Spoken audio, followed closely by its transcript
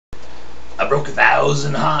I broke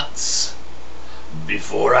 1,000 hearts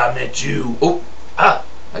before I met you. I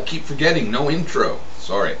keep forgetting, no intro.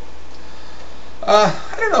 Sorry.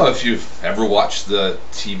 I don't know if you've ever watched the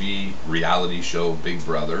TV reality show Big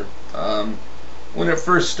Brother. When it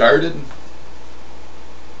first started,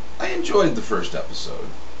 I enjoyed the first episode.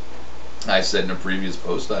 I said in a previous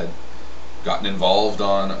post I'd gotten involved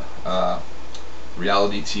on a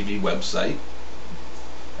reality TV website,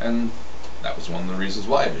 and that was one of the reasons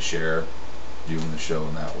why, to share viewing the show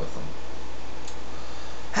and that with them.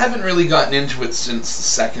 Haven't really gotten into it since the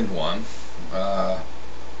second one.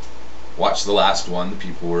 Watched the last one. The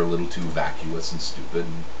people were a little too vacuous and stupid,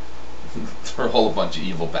 and they're all a bunch of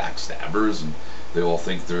evil backstabbers, and they all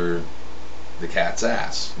think they're the cat's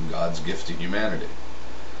ass and God's gift to humanity.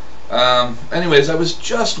 Anyways, I was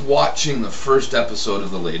just watching the first episode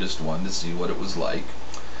of the latest one to see what it was like,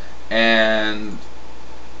 and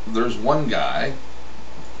there's one guy,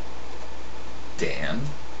 Dan.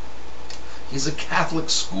 He's a Catholic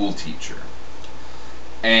school teacher,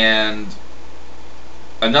 and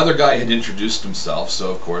another guy had introduced himself,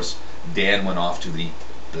 so of course Dan went off to the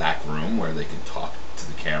black room where they can talk to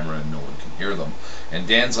the camera and no one can hear them. And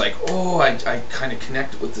Dan's like, oh, I kind of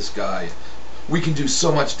connected with this guy. We can do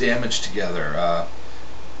so much damage together.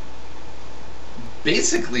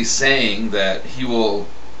 Basically saying that he will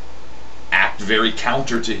act very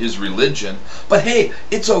counter to his religion, but hey,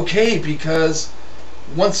 it's okay because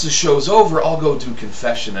once the show's over, I'll go do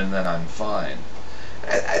confession and then I'm fine.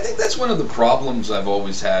 I think that's one of the problems I've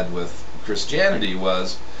always had with Christianity,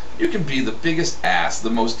 was you can be the biggest ass, the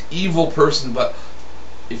most evil person, but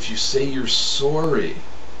if you say you're sorry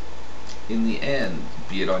in the end,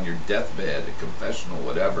 be it on your deathbed, a confessional,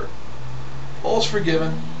 whatever, all's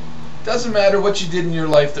forgiven. Doesn't matter what you did in your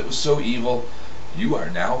life that was so evil, you are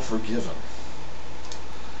now forgiven.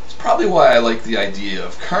 It's probably why I like the idea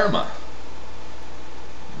of karma.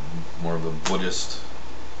 More of a Buddhist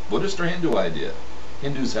or Hindu idea.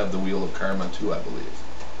 Hindus have the wheel of karma too, I believe.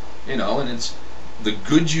 You know, and it's the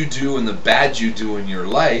good you do and the bad you do in your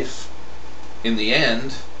life, in the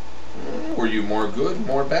end, were you more good,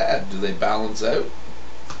 more bad? Do they balance out?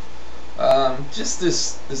 Just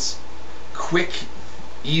this quick,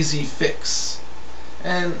 easy fix.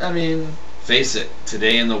 And, I mean, face it,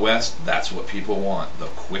 today in the West, that's what people want, the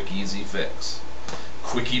quick, easy fix.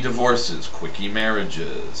 Quickie divorces, quickie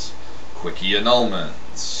marriages, quickie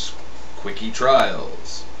annulments, quickie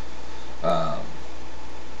trials. To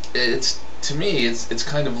me, it's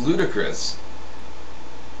kind of ludicrous.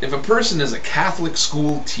 If a person is a Catholic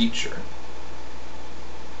school teacher,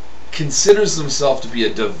 considers themselves to be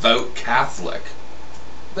a devout Catholic,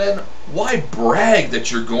 then why brag that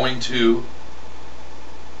you're going to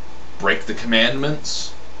break the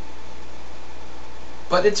commandments?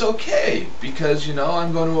 But it's okay, because, you know,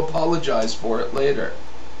 I'm going to apologize for it later.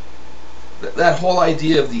 That whole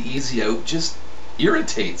idea of the easy out just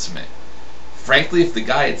irritates me. Frankly, if the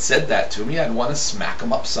guy had said that to me, I'd want to smack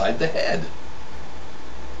him upside the head.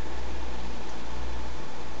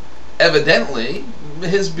 Evidently,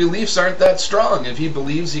 his beliefs aren't that strong. If he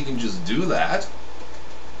believes he can just do that,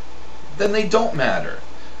 then they don't matter.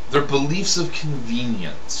 They're beliefs of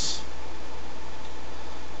convenience,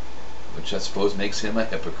 which I suppose makes him a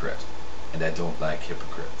hypocrite, and I don't like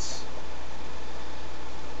hypocrites.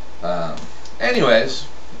 Anyways,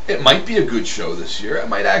 it might be a good show this year. I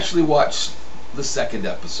might actually watch the second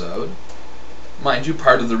episode. Mind you,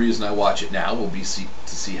 part of the reason I watch it now will be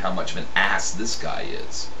to see how much of an ass this guy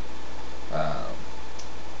is.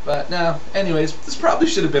 But no, anyways, this probably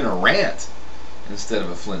should have been a rant instead of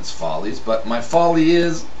a Flint's Follies, but my folly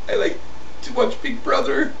is I like to watch Big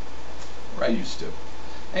Brother, or I used to.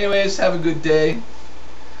 Anyways, have a good day.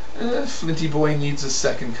 Flinty boy needs a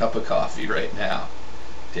second cup of coffee right now.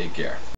 Take care.